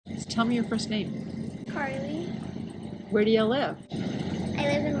Tell me your first name. Karlie. Where do you live? I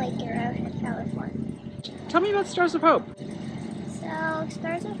live in Lake Arrowhead, California. Tell me about Stars of Hope. So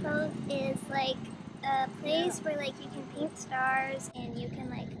Stars of Hope is like a place where like you can paint stars and you can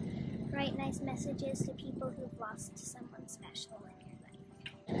like write nice messages to people who've lost someone special in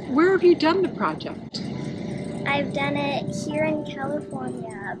your life. Where have you done the project? I've done it here in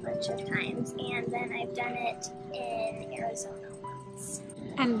California a bunch of times, and then I've done it in Arizona once.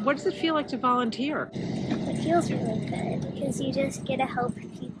 And what does it feel like to volunteer? It feels really good because you just get to help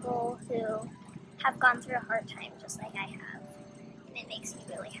people who have gone through a hard time just like I have, and it makes me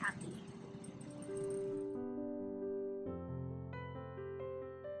really happy.